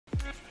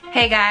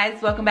Hey guys,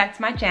 welcome back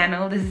to my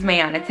channel. This is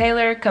Mayana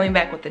Taylor coming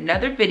back with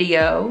another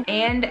video.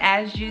 And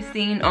as you've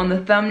seen on the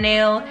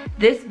thumbnail,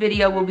 this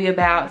video will be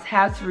about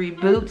how to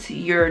reboot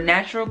your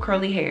natural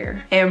curly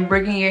hair and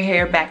bringing your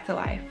hair back to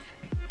life.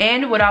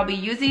 And what I'll be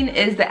using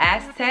is the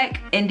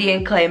Aztec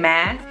Indian Clay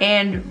Mask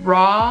and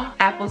raw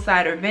apple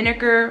cider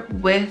vinegar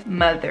with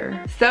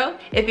Mother. So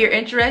if you're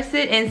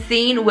interested in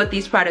seeing what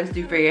these products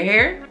do for your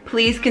hair,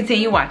 please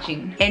continue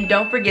watching. And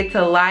don't forget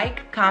to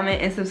like,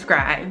 comment, and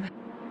subscribe.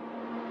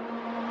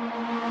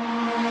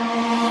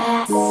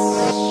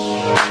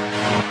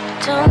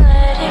 Don't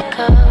let it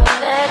go,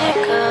 let it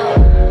go.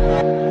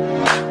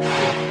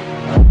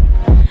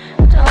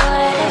 Don't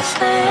let it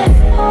slip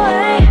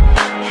away.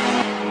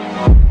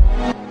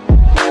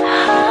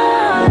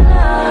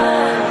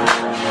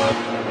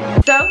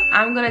 So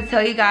I'm gonna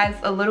tell you guys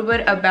a little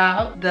bit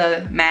about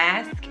the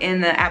mask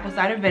and the apple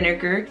cider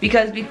vinegar,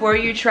 because before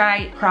you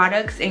try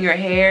products in your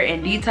hair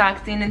and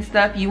detoxing and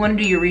stuff, you want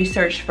to do your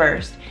research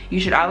first. You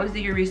should always do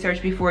your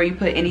research before you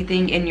put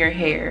anything in your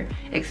hair,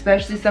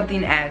 especially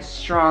something as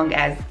strong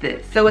as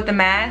this. So with the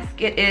mask,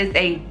 it is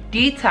a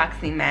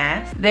detoxing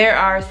mask. There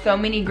are so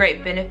many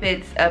great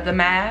benefits of the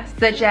mask,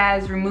 such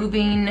as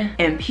removing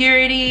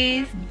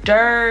impurities,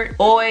 dirt,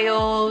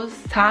 oils,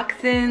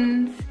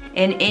 toxins,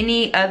 and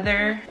any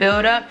other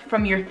buildup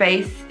from your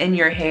face and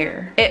your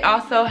hair. It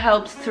also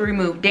helps to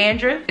remove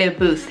dandruff. It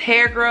boosts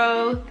hair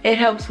growth. It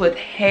helps with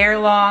hair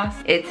loss.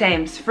 It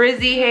tames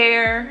frizzy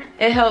hair.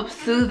 It helps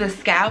soothe the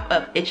scalp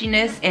of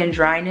itchiness and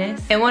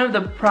dryness. And one of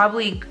the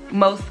probably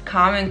most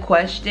common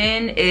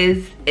question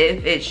is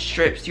if it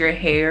strips your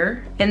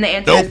hair. And the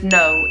answer is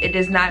no, it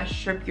does not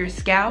strip your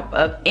scalp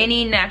of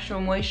any natural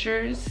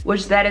moistures,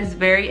 which that is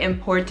very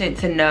important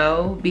to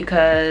know,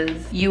 because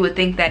you would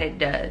think that it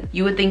does.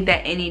 You would think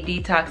that any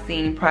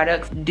detoxing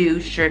products do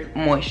strip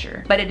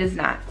moisture, but it does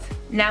not.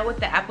 Now with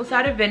the apple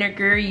cider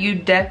vinegar, you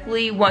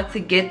definitely want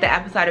to get the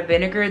apple cider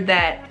vinegar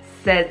that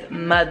says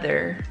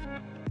Mother.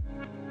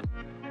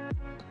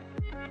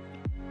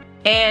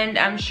 And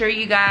I'm sure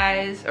you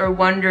guys are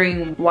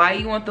wondering why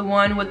you want the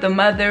one with the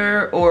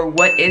Mother, or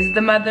what is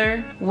the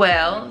Mother?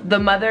 Well, the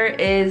Mother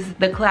is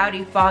the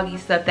cloudy, foggy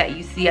stuff that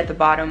you see at the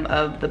bottom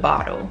of the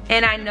bottle.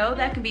 And I know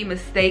that can be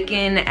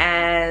mistaken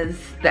as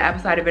the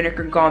apple cider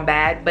vinegar gone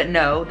bad, but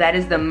no, that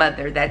is the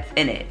Mother that's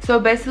in it. So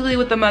basically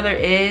what the Mother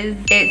is,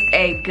 it's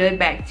a good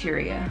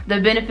bacteria.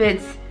 The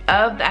benefits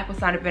of the apple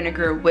cider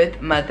vinegar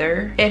with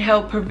Mother: it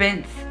helps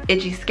prevent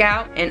itchy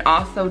scalp and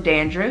also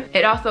dandruff.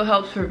 It also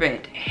helps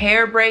prevent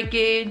hair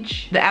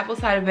breakage. The apple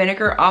cider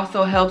vinegar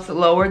also helps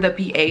lower the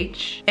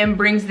pH and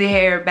brings the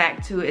hair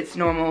back to its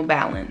normal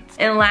balance.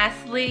 And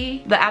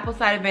lastly, the apple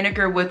cider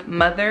vinegar with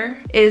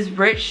Mother is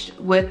rich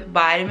with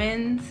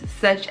vitamins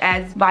such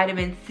as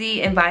vitamin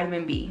C and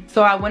vitamin B.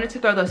 So I wanted to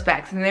throw those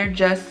facts in there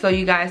just so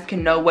you guys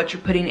can know what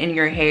you're putting in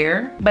your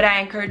hair. But I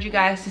encourage you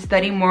guys to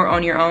study more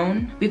on your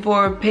own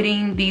before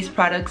putting these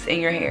products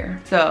in your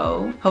hair.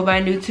 So hope I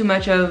didn't do too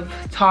much of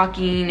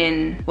talking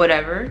and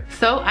whatever.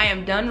 So I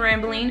am done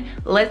rambling.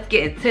 Let's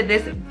get into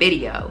this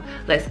video.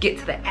 Let's get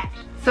to the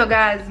action. So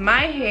guys,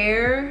 my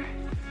hair,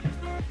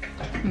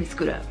 let me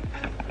scoot up.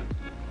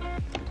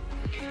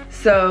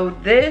 So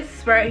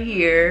this right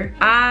here,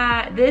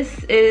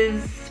 this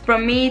is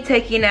from me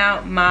taking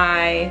out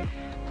my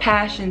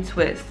passion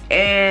twist,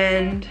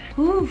 and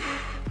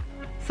oof,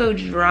 so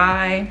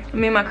dry. I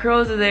mean, my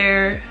curls are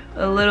there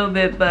a little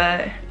bit,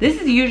 but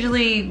this is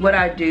usually what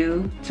I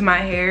do to my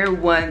hair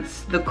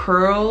once the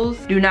curls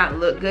do not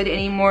look good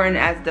anymore and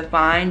as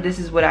defined. This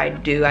is what I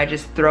do. I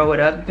just throw it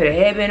up and put a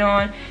headband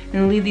on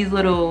and leave these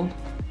little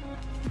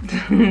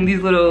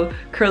these little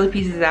curly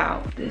pieces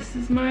out. This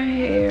is my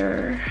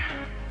hair.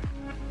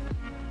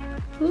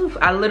 Oof,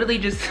 I literally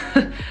just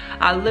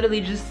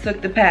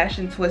took the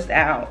passion twist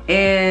out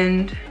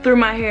and threw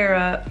my hair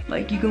up.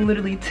 Like, you can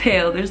literally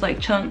tell there's like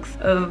chunks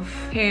of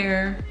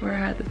hair where I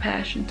had the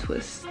passion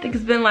twist. I think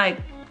it's been like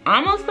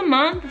almost a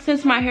month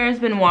since my hair has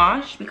been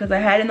washed, because I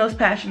had in those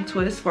passion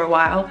twists for a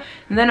while,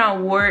 and then I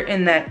wore it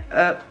in that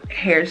up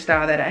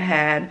hairstyle that I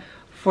had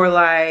for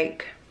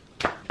like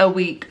a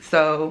week.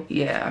 So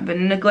yeah, I've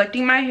been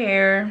neglecting my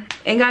hair.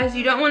 And guys,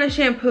 you don't want to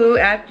shampoo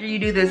after you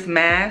do this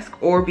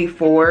mask or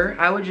before.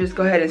 I would just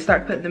go ahead and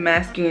start putting the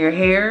mask in your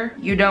hair.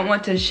 You don't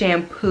want to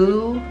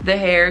shampoo the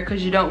hair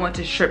because you don't want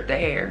to strip the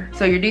hair.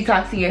 So you're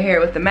detoxing your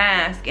hair with the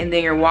mask and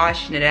then you're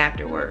washing it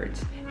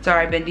afterwards. It's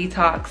already been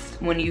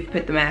detoxed when you've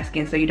put the mask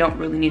in, so you don't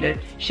really need to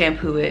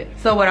shampoo it.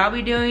 So what I'll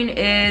be doing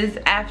is,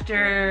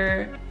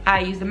 after I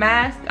use the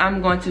mask, I'm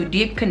going to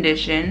deep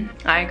condition.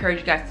 I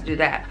encourage you guys to do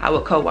that. I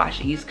will co-wash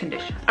and use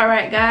condition. All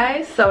right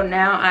guys, so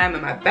now I'm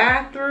in my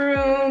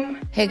bathroom.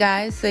 Hey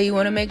guys, so you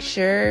want to make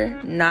sure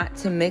not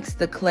to mix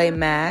the clay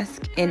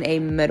mask in a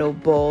metal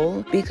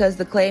bowl, because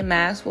the clay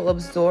mask will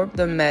absorb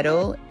the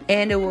metal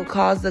and it will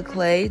cause the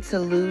clay to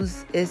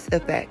lose its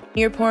effect.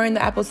 When you're pouring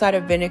the apple cider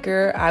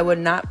vinegar, I would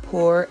not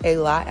pour a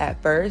lot at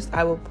first.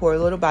 I will pour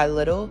little by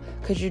little,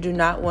 because you do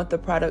not want the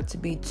product to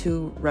be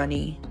too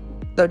runny.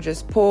 So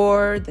just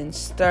pour, then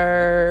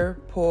stir,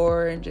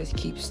 pour, and just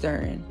keep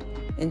stirring.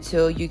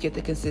 until you get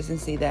the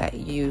consistency that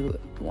you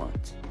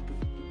want.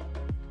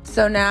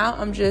 So now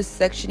I'm just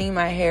sectioning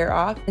my hair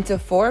off into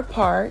 4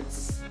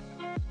 parts.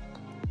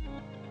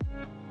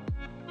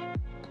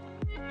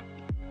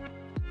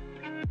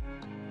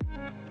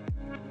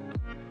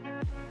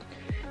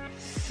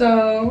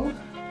 So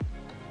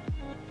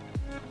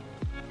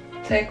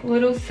take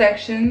little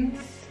sections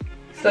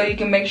so you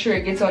can make sure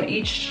it gets on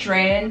each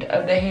strand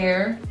of the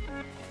hair.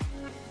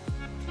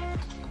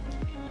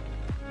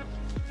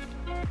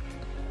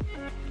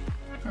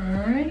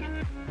 Alright,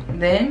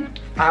 then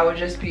I would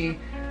just be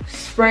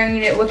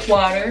spraying it with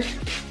water.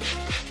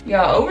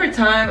 Y'all, over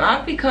time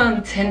I've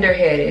become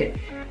tender-headed.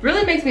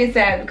 Really makes me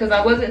sad because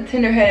I wasn't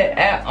tender-headed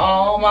at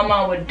all. My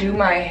mom would do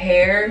my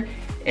hair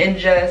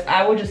and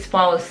I would just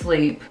fall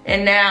asleep.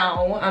 And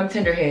now I'm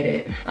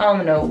tender-headed. I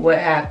don't know what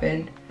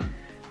happened.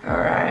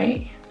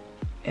 Alright,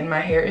 and my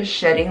hair is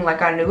shedding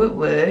like I knew it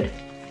would.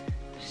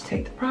 Just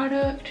take the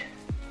product,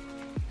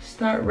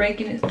 start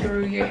raking it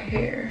through your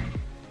hair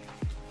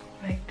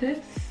like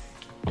this.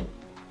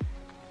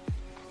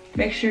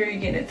 Make sure you're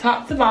getting it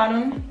top to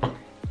bottom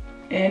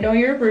and on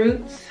your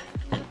roots.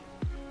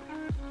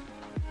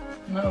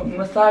 I'll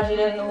massage it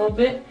in a little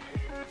bit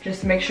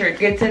just to make sure it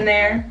gets in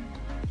there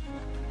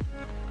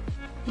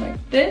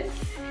like this.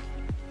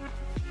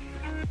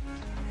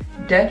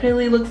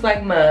 Definitely looks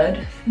like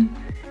mud.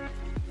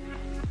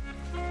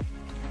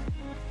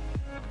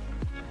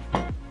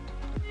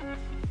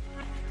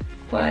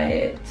 Apply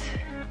it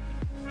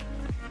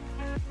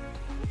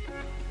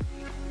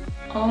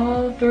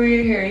all through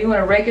your hair. You want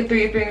to rake it through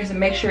your fingers and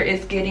make sure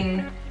it's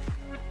getting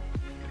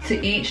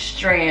to each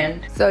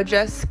strand. So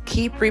just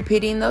keep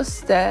repeating those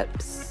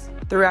steps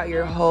throughout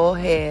your whole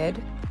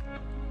head.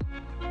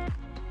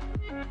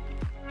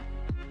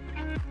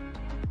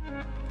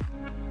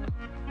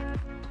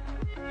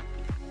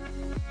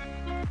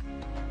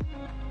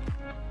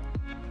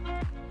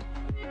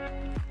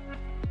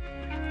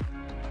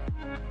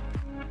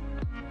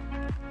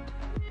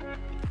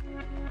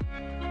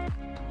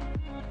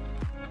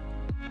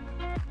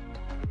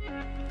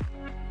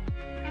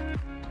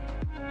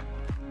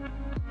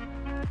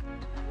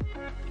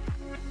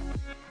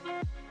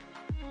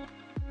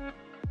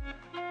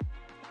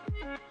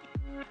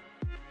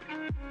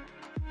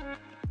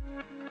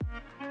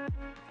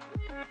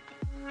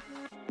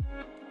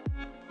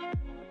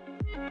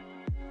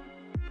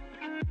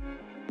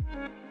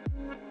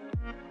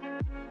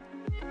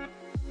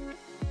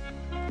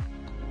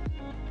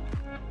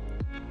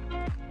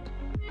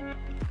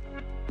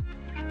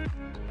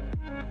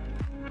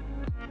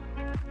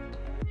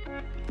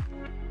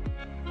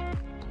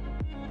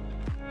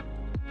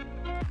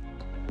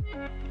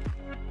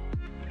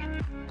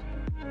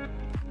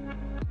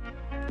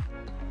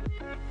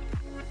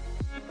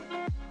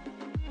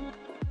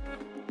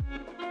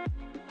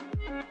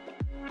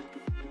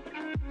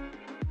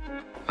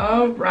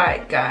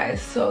 Alright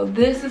guys, so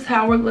this is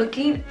how we're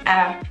looking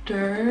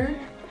after.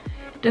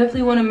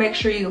 Definitely want to make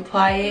sure you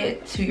apply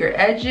it to your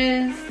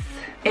edges.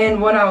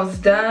 And when I was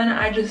done,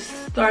 I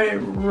just started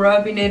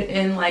rubbing it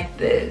in like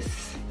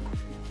this.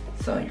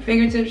 So your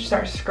fingertips,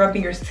 start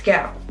scrubbing your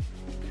scalp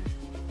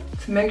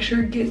to make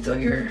sure it gets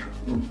on your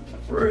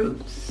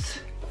roots.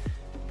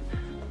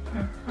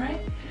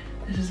 Alright,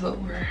 this is what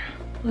we're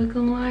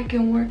looking like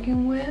and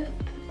working with.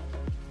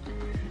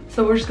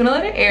 So we're just gonna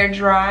let it air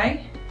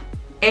dry.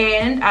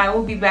 And I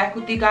will be back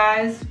with you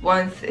guys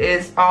once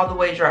it's all the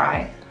way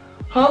dry.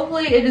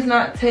 Hopefully it does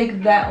not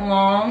take that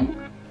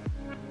long,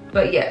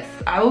 but yes,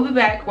 I will be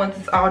back once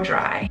it's all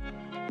dry.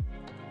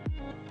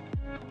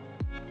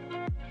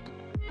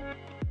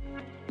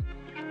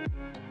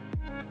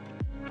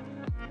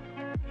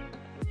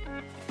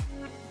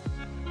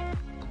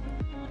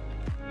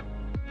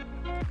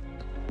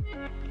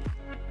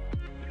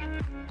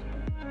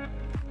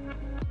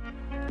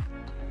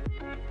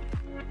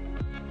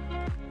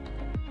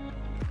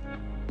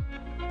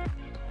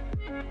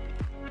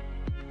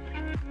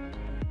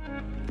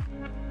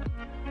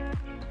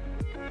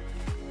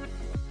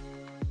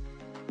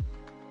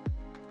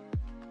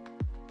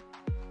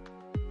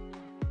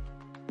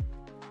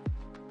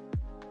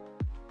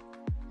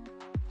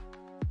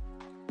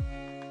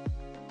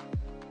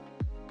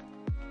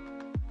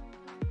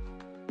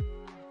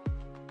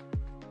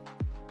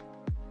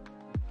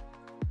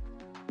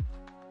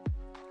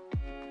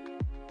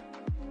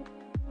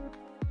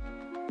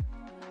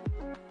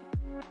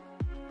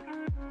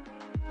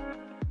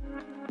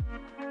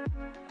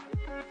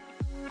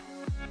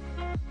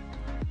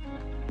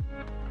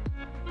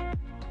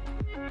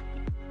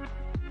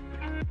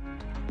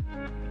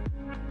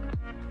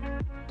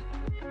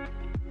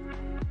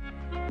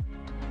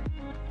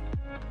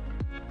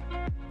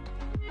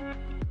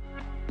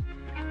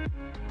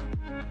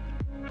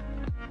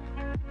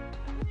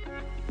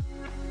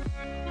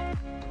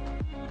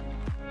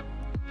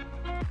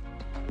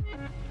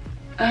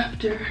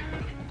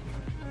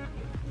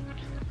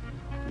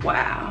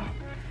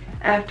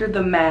 After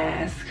the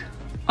mask,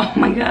 oh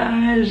my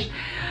gosh,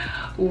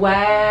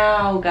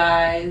 wow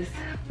guys,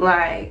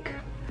 like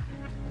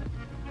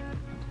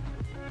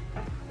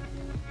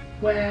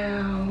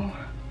Wow.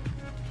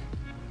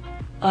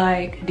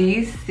 Like, do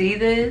you see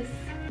this?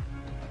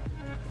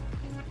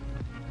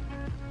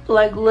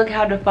 Like, look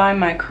how defined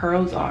my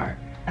curls are.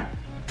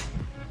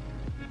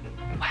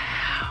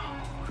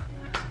 Wow.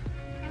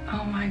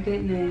 Oh my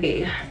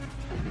goodness.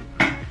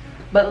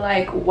 But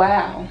like,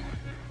 wow.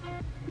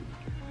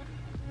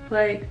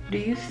 Like, do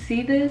you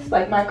see this?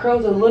 Like, my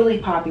curls are literally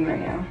popping right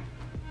now.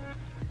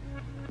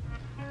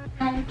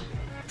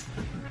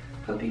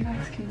 Hope you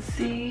guys can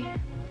see.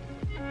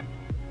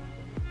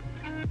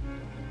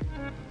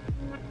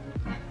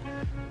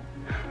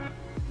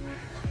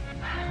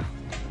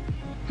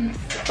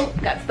 Oh,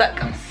 got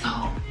stuck. I'm so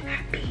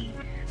happy.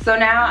 So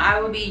now I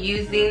will be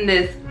using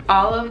this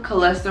Olive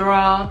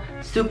Cholesterol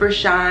Super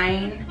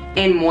Shine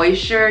and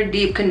Moisture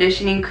Deep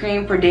Conditioning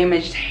Cream for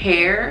Damaged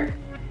Hair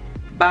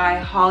by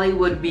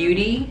Hollywood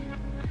Beauty.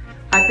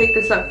 I picked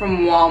this up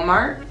from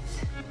Walmart.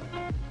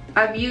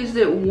 I've used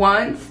it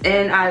once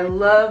and I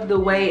love the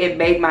way it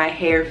made my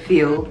hair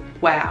feel.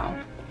 Wow.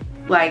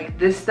 Like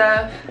this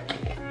stuff.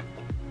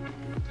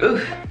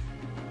 Oof.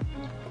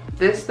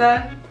 This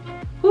stuff.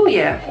 Ooh,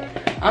 yeah.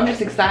 I'm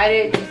just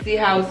excited to see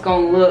how it's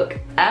gonna look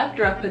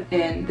after I put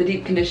in the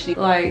deep conditioning.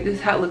 Like, this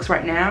is how it looks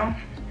right now.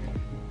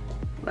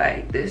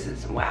 Like, this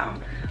is, wow.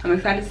 I'm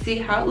excited to see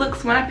how it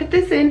looks when I put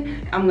this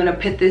in. I'm gonna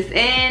put this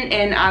in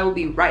and I will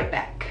be right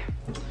back.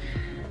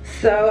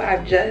 So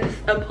I've just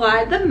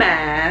applied the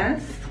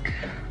mask.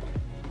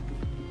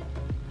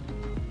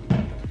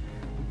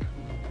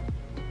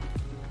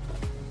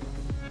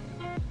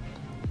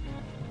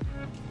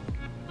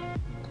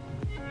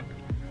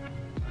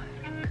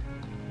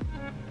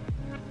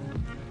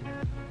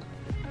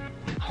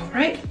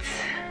 Alright,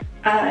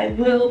 I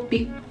will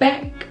be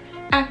back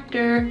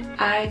after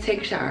I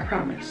take a shower, I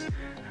promise.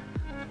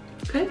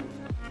 Okay,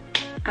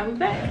 I'll be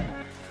back.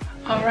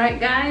 Alright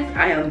guys,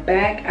 I am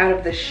back out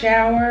of the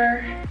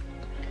shower.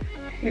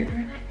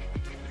 Here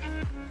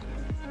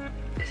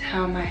is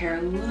how my hair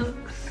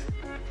looks.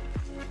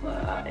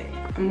 Like,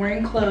 I'm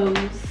wearing clothes,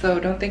 so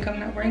don't think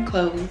I'm not wearing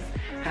clothes.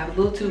 I have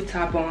a little tube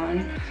top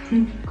on.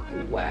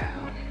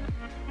 Wow.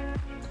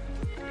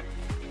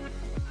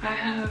 I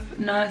have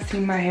not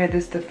seen my hair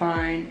this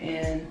defined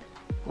in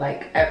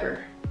like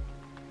ever.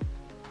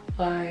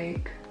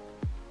 Like,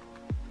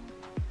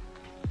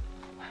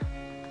 wow.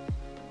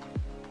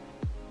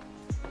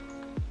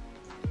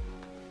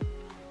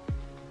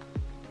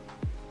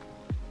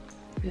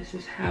 This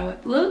is how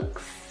it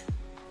looks.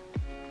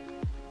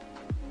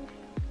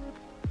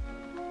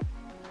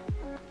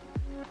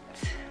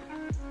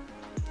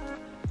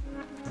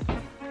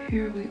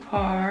 Here we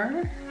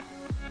are.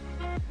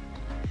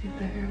 See if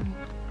the hair will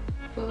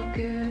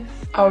focus.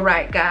 All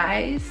right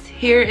guys,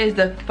 here is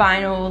the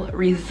final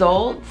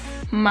results.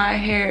 My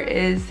hair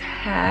is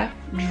half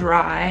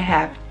dry,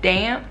 half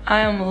damp. I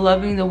am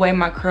loving the way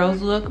my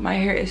curls look. My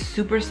hair is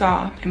super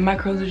soft and my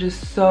curls are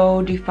just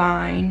so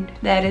defined.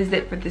 That is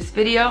it for this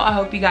video. I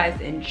hope you guys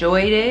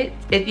enjoyed it.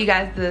 If you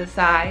guys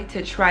decide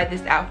to try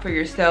this out for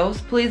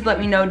yourselves, please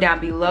let me know down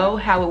below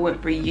how it went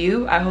for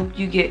you. I hope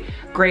you get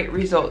great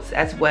results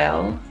as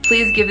well.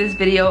 Please give this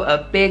video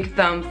a big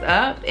thumbs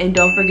up and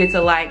don't forget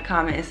to like,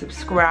 comment, and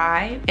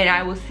subscribe. And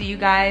I will see you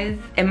guys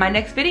in my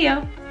next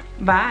video.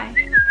 Bye.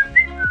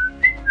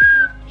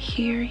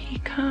 Here he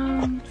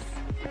comes.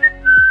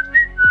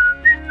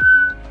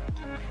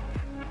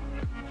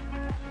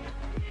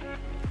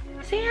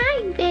 Say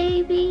hi,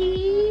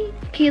 baby.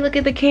 Can you look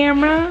at the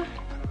camera?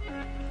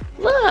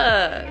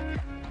 Look.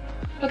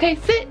 Okay,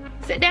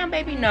 sit down,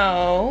 baby.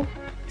 No,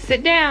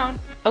 sit down.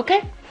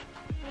 Okay.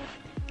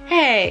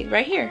 Hey,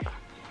 right here.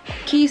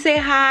 Can you say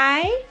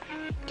hi?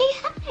 Say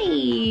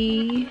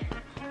hi.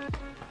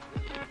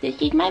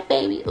 This is my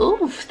baby.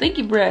 Ooh,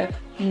 stinky breath.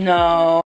 No.